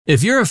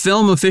If you're a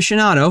film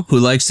aficionado who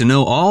likes to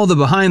know all the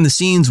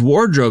behind-the-scenes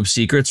wardrobe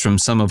secrets from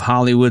some of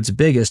Hollywood's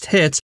biggest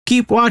hits,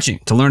 keep watching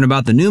to learn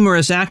about the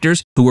numerous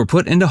actors who were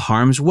put into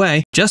harm's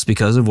way just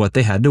because of what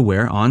they had to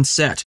wear on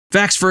set.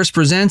 Facts First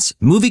presents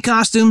movie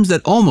costumes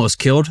that almost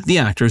killed the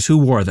actors who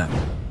wore them.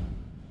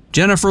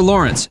 Jennifer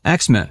Lawrence,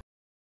 X-Men.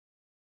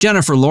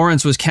 Jennifer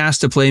Lawrence was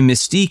cast to play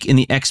Mystique in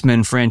the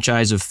X-Men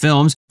franchise of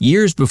films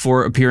years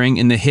before appearing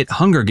in the hit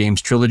Hunger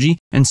Games trilogy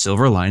and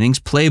Silver Linings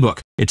Playbook.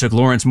 It took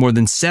Lawrence more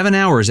than 7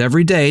 hours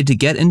every day to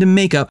get into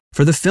makeup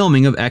for the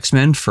filming of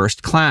X-Men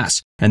First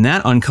Class, and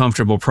that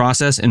uncomfortable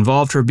process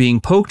involved her being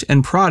poked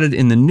and prodded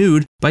in the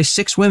nude by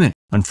 6 women.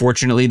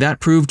 Unfortunately, that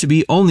proved to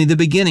be only the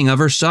beginning of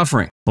her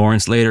suffering.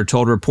 Lawrence later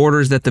told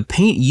reporters that the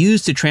paint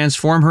used to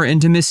transform her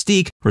into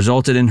Mystique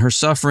resulted in her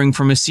suffering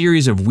from a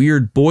series of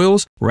weird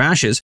boils,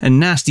 rashes, and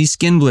nasty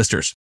skin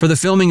blisters. For the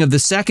filming of the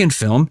second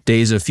film,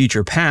 Days of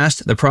Future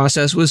Past, the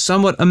process was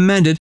somewhat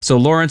amended, so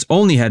Lawrence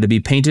only had to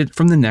be painted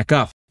from the neck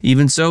up.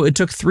 Even so, it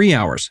took 3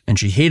 hours, and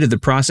she hated the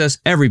process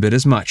every bit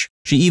as much.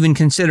 She even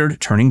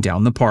considered turning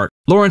down the part.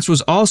 Lawrence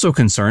was also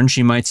concerned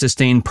she might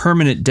sustain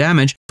permanent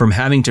damage from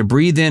having to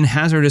breathe in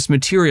hazardous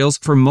materials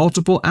for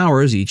multiple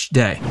hours each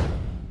day.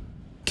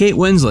 Kate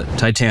Winslet,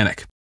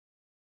 Titanic.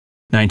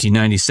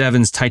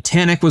 1997's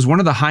Titanic was one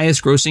of the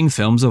highest-grossing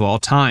films of all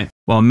time.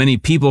 While many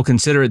people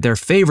consider it their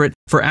favorite,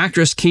 for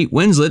actress Kate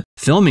Winslet,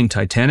 filming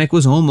Titanic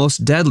was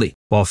almost deadly.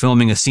 While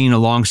filming a scene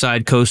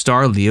alongside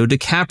co-star Leo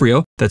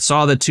DiCaprio that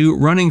saw the two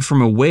running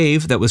from a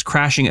wave that was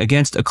crashing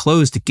against a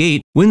closed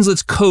gate,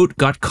 Winslet's coat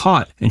got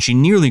caught and she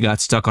nearly got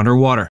stuck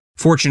underwater.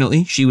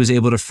 Fortunately, she was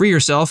able to free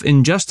herself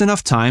in just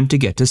enough time to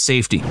get to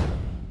safety.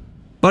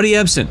 Buddy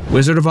Ebsen,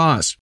 Wizard of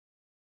Oz.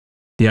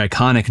 The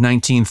iconic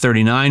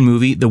 1939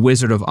 movie The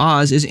Wizard of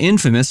Oz is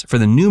infamous for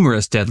the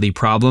numerous deadly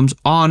problems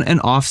on and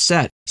off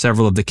set.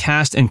 Several of the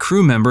cast and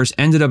crew members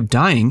ended up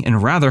dying in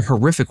rather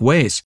horrific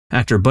ways.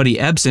 Actor Buddy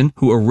Ebsen,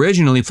 who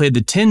originally played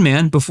the Tin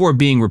Man before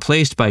being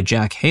replaced by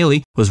Jack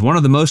Haley, was one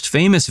of the most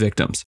famous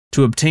victims.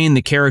 To obtain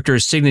the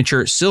character's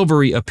signature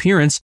silvery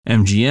appearance,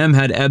 MGM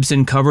had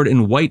Ebsen covered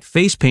in white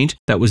face paint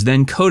that was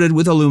then coated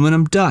with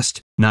aluminum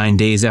dust. 9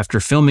 days after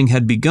filming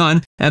had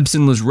begun,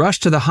 Ebsen was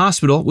rushed to the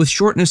hospital with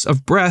shortness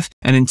of breath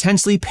and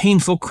intensely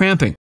painful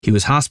cramping. He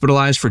was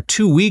hospitalized for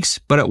 2 weeks,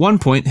 but at one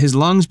point his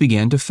lungs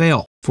began to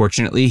fail.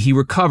 Fortunately, he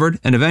recovered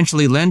and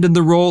eventually landed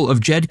the role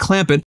of Jed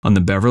Clampett on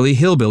the Beverly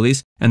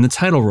Hillbillies and the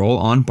title role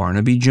on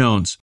Barnaby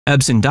Jones.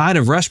 Ebsen died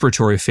of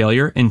respiratory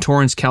failure in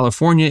Torrance,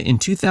 California in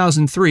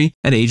 2003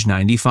 at age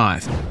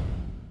 95.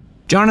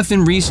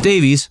 Jonathan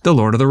Rhys-Davies, The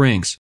Lord of the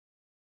Rings.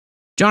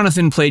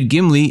 Jonathan played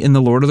Gimli in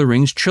the Lord of the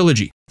Rings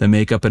trilogy. The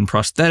makeup and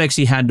prosthetics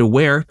he had to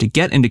wear to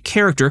get into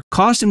character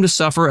caused him to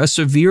suffer a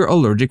severe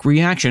allergic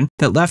reaction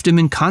that left him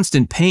in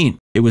constant pain.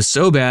 It was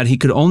so bad he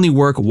could only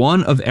work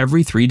 1 of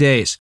every 3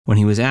 days. When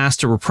he was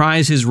asked to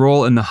reprise his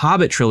role in the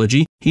Hobbit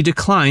trilogy, he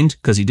declined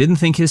because he didn't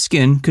think his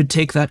skin could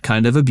take that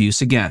kind of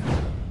abuse again.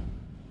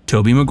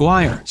 Tobey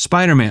Maguire,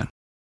 Spider-Man.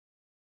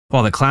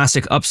 While the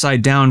classic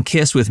upside-down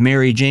kiss with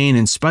Mary Jane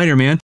in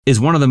Spider-Man is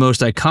one of the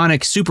most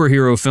iconic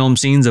superhero film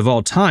scenes of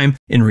all time,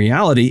 in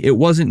reality it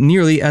wasn't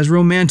nearly as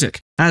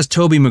romantic. As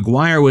Tobey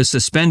Maguire was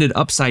suspended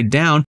upside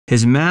down,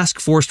 his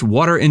mask forced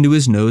water into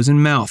his nose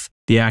and mouth.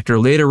 The actor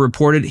later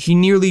reported he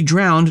nearly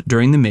drowned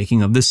during the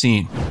making of the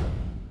scene.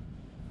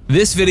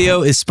 This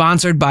video is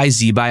sponsored by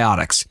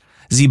ZBiotics.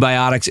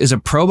 ZBiotics is a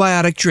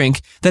probiotic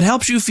drink that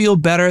helps you feel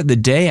better the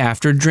day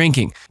after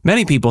drinking.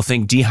 Many people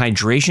think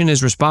dehydration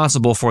is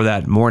responsible for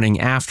that morning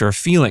after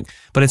feeling,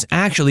 but it's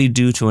actually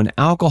due to an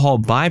alcohol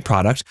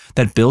byproduct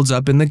that builds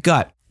up in the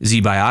gut.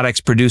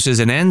 ZBiotics produces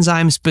an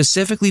enzyme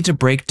specifically to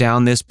break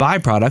down this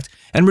byproduct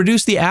and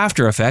reduce the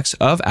after effects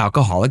of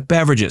alcoholic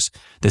beverages.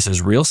 This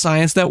is real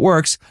science that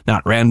works,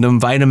 not random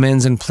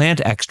vitamins and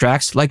plant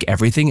extracts like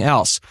everything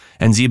else.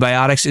 And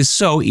ZBiotics is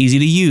so easy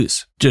to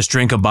use. Just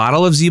drink a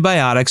bottle of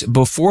ZBiotics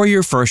before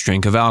your first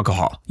drink of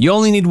alcohol. You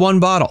only need 1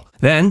 bottle.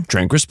 Then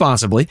drink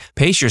responsibly,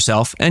 pace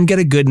yourself, and get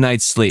a good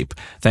night's sleep.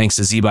 Thanks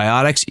to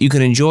ZBiotics, you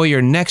can enjoy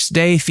your next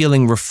day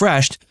feeling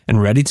refreshed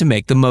and ready to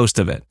make the most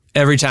of it.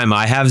 Every time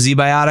I have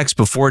ZBiotics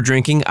before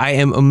drinking, I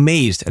am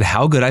amazed at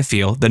how good I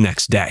feel the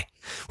next day.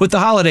 With the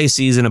holiday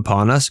season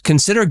upon us,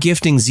 consider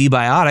gifting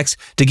ZBiotics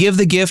to give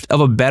the gift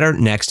of a better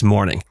next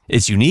morning.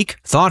 It's unique,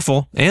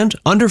 thoughtful, and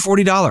under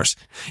 $40.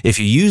 If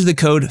you use the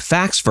code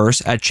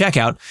FACTSFIRST at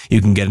checkout,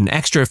 you can get an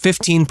extra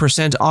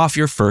 15% off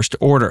your first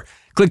order.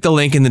 Click the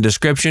link in the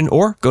description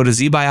or go to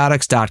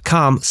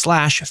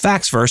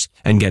zbiotics.com/factsfirst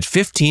and get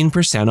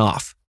 15%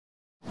 off.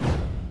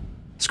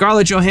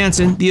 Scarlett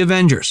Johansson, The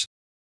Avengers.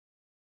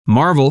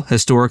 Marvel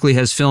historically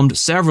has filmed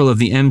several of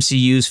the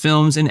MCU's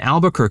films in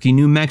Albuquerque,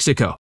 New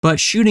Mexico, but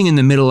shooting in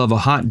the middle of a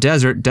hot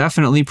desert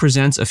definitely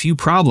presents a few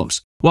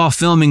problems. While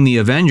filming The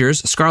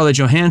Avengers, Scarlett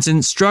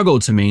Johansson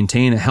struggled to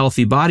maintain a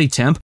healthy body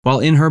temp while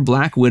in her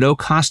Black Widow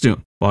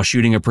costume. While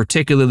shooting a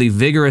particularly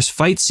vigorous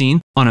fight scene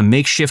on a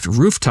makeshift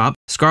rooftop,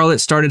 Scarlett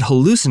started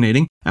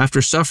hallucinating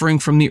after suffering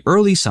from the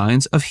early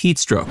signs of heat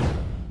stroke.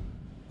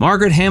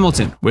 Margaret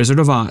Hamilton, Wizard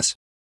of Oz.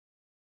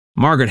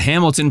 Margaret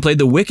Hamilton played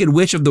the Wicked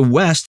Witch of the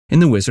West in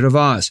The Wizard of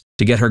Oz.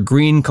 To get her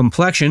green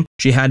complexion,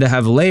 she had to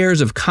have layers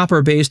of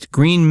copper-based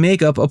green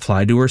makeup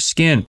applied to her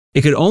skin.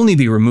 It could only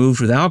be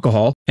removed with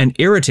alcohol and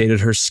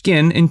irritated her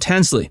skin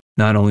intensely.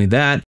 Not only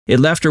that,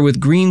 it left her with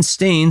green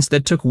stains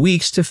that took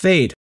weeks to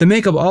fade. The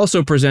makeup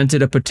also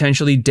presented a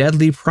potentially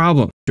deadly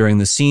problem. During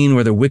the scene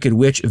where the Wicked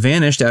Witch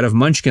vanished out of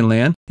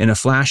Munchkinland in a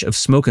flash of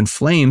smoke and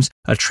flames,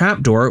 a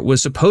trapdoor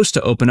was supposed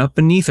to open up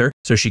beneath her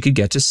so she could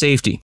get to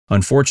safety.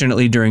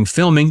 Unfortunately, during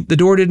filming, the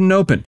door didn't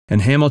open,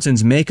 and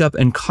Hamilton's makeup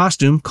and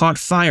costume caught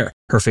fire.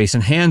 Her face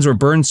and hands were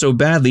burned so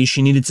badly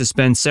she needed to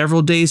spend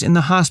several days in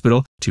the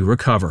hospital to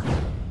recover.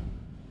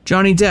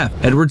 Johnny Depp,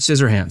 Edward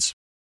Scissorhands.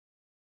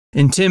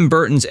 In Tim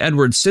Burton's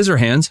Edward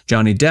Scissorhands,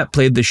 Johnny Depp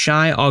played the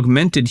shy,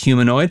 augmented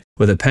humanoid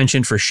with a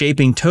penchant for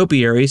shaping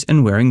topiaries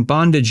and wearing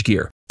bondage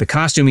gear. The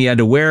costume he had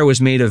to wear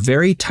was made of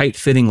very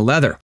tight-fitting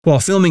leather. While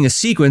filming a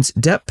sequence,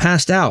 Depp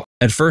passed out.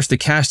 At first, the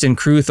cast and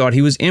crew thought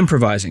he was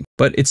improvising,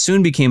 but it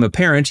soon became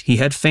apparent he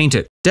had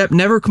fainted. Depp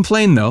never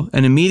complained, though,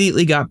 and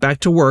immediately got back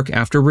to work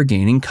after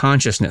regaining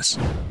consciousness.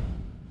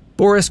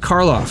 Boris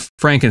Karloff,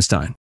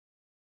 Frankenstein.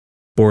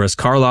 Boris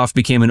Karloff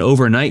became an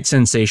overnight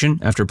sensation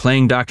after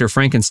playing Dr.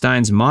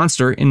 Frankenstein's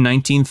monster in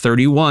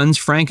 1931's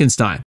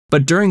Frankenstein.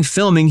 But during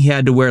filming, he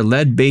had to wear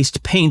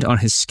lead-based paint on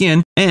his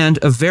skin and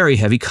a very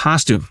heavy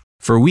costume.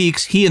 For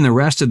weeks, he and the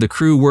rest of the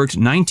crew worked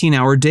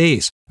 19-hour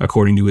days.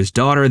 According to his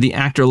daughter, the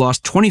actor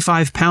lost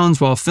 25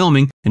 pounds while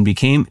filming and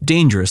became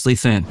dangerously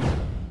thin.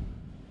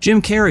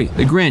 Jim Carrey,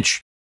 the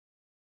Grinch.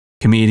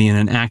 Comedian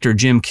and actor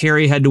Jim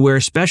Carrey had to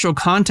wear special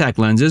contact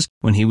lenses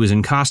when he was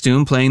in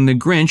costume playing the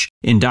Grinch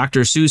in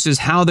Dr. Seuss's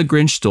How the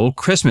Grinch Stole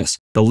Christmas.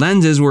 The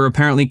lenses were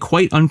apparently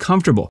quite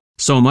uncomfortable.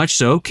 So much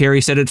so,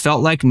 Carrey said it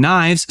felt like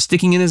knives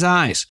sticking in his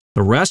eyes.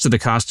 The rest of the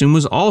costume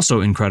was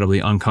also incredibly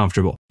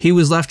uncomfortable. He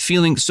was left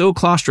feeling so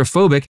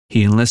claustrophobic,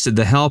 he enlisted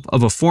the help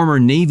of a former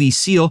Navy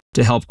SEAL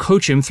to help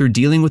coach him through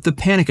dealing with the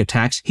panic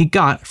attacks he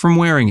got from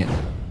wearing it.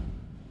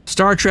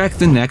 Star Trek: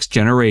 The Next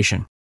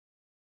Generation.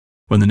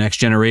 When The Next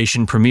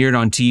Generation premiered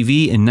on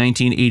TV in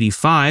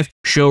 1985,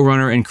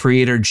 showrunner and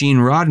creator Gene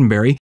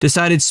Roddenberry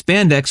decided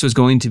spandex was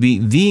going to be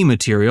the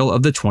material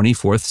of the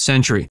 24th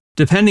century.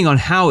 Depending on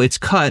how it's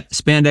cut,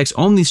 spandex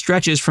only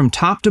stretches from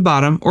top to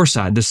bottom or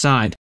side to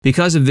side.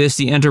 Because of this,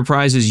 the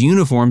Enterprise's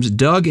uniforms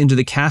dug into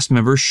the cast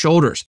members'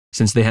 shoulders.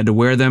 Since they had to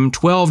wear them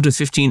 12 to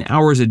 15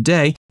 hours a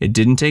day, it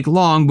didn't take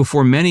long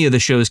before many of the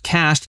show's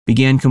cast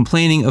began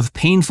complaining of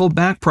painful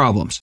back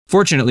problems.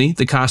 Fortunately,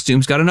 the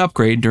costumes got an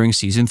upgrade during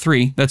Season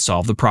 3 that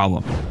solved the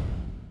problem.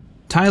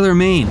 Tyler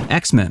Mane,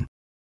 X-Men.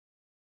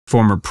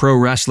 Former pro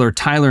wrestler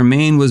Tyler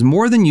Mane was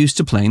more than used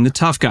to playing the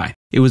tough guy.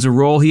 It was a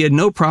role he had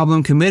no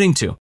problem committing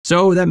to,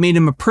 so that made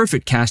him a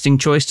perfect casting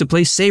choice to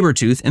play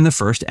Sabretooth in the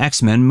first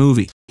X-Men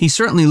movie. He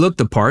certainly looked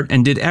the part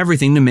and did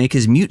everything to make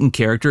his mutant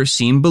character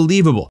seem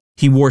believable.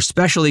 He wore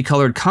specially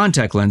colored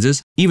contact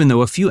lenses, even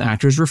though a few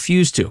actors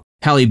refused to.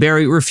 Halle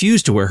Berry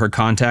refused to wear her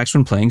contacts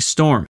when playing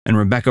Storm, and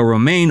Rebecca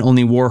Romaine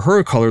only wore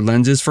her colored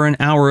lenses for an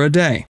hour a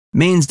day.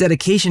 Mane's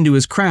dedication to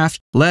his craft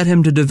led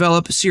him to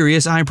develop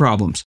serious eye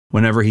problems.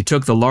 Whenever he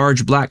took the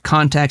large black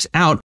contacts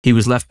out, he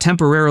was left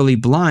temporarily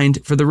blind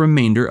for the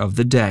remainder of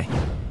the day.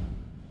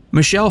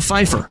 Michelle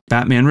Pfeiffer,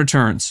 Batman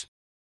Returns.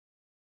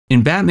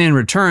 In Batman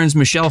Returns,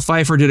 Michelle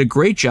Pfeiffer did a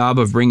great job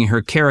of bringing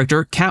her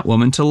character,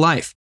 Catwoman, to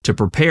life. To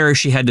prepare,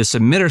 she had to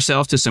submit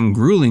herself to some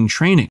grueling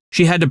training.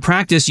 She had to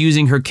practice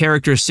using her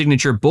character's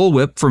signature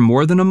bullwhip for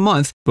more than a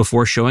month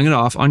before showing it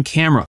off on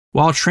camera.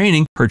 While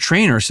training, her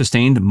trainer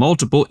sustained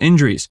multiple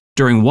injuries.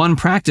 During one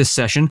practice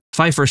session,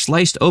 Pfeiffer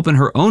sliced open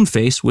her own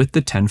face with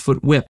the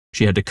 10-foot whip.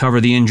 She had to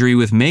cover the injury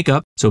with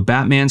makeup so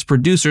Batman's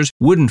producers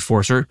wouldn't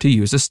force her to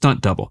use a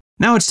stunt double.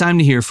 Now it's time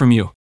to hear from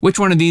you. Which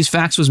one of these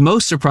facts was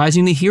most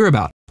surprising to hear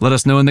about? Let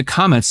us know in the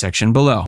comments section below.